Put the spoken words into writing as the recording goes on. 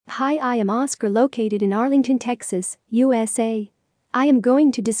Hi, I am Oscar, located in Arlington, Texas, USA. I am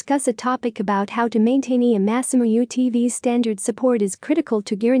going to discuss a topic about how to maintain a Massimo UTVs. Standard support is critical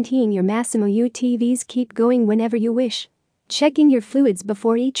to guaranteeing your Massimo UTVs keep going whenever you wish. Checking your fluids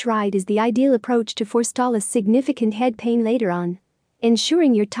before each ride is the ideal approach to forestall a significant head pain later on.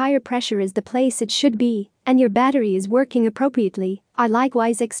 Ensuring your tire pressure is the place it should be and your battery is working appropriately are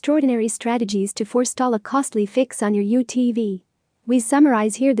likewise extraordinary strategies to forestall a costly fix on your UTV. We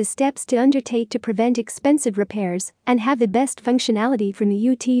summarize here the steps to undertake to prevent expensive repairs and have the best functionality from the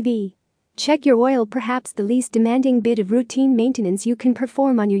UTV. Check your oil. Perhaps the least demanding bit of routine maintenance you can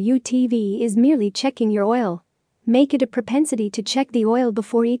perform on your UTV is merely checking your oil. Make it a propensity to check the oil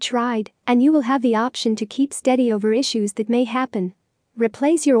before each ride, and you will have the option to keep steady over issues that may happen.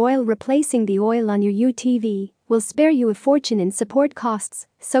 Replace your oil. Replacing the oil on your UTV will spare you a fortune in support costs,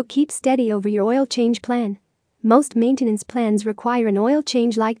 so keep steady over your oil change plan. Most maintenance plans require an oil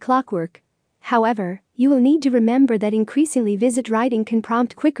change like clockwork. However, you will need to remember that increasingly visit riding can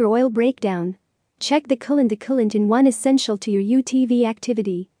prompt quicker oil breakdown. Check the coolant. The coolant is one essential to your UTV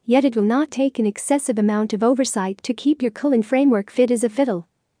activity, yet it will not take an excessive amount of oversight to keep your coolant framework fit as a fiddle.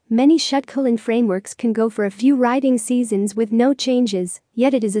 Many shut coolant frameworks can go for a few riding seasons with no changes,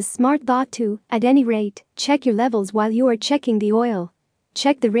 yet it is a smart thought to, at any rate, check your levels while you are checking the oil.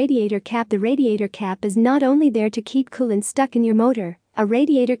 Check the radiator cap. The radiator cap is not only there to keep coolant stuck in your motor. A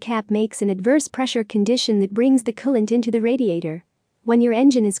radiator cap makes an adverse pressure condition that brings the coolant into the radiator. When your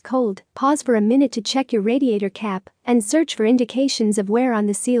engine is cold, pause for a minute to check your radiator cap and search for indications of wear on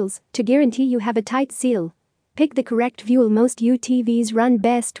the seals to guarantee you have a tight seal. Pick the correct fuel. Most UTVs run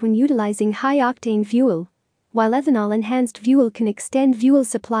best when utilizing high-octane fuel. While ethanol-enhanced fuel can extend fuel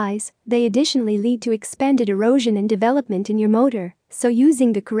supplies, they additionally lead to expanded erosion and development in your motor, so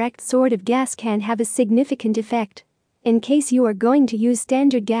using the correct sort of gas can have a significant effect. In case you are going to use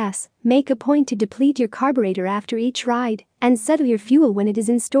standard gas, make a point to deplete your carburetor after each ride and settle your fuel when it is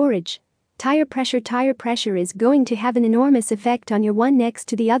in storage. Tire pressure. Tire pressure is going to have an enormous effect on your one next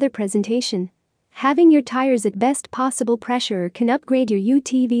to the other presentation. Having your tires at best possible pressure can upgrade your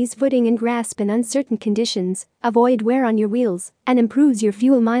UTV's footing and grasp in uncertain conditions, avoid wear on your wheels, and improves your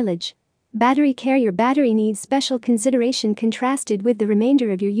fuel mileage. Battery care. Your battery needs special consideration contrasted with the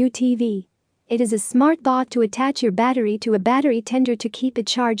remainder of your UTV. It is a smart thought to attach your battery to a battery tender to keep it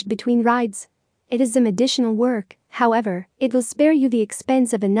charged between rides. It is some additional work, however, it will spare you the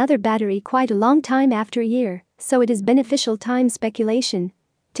expense of another battery quite a long time after a year, so it is beneficial time speculation.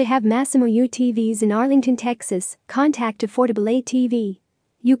 To have Massimo UTVs in Arlington, Texas, contact Affordable ATV.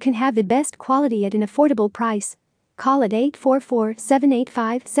 You can have the best quality at an affordable price. Call at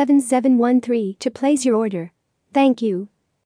 844-785-7713 to place your order. Thank you.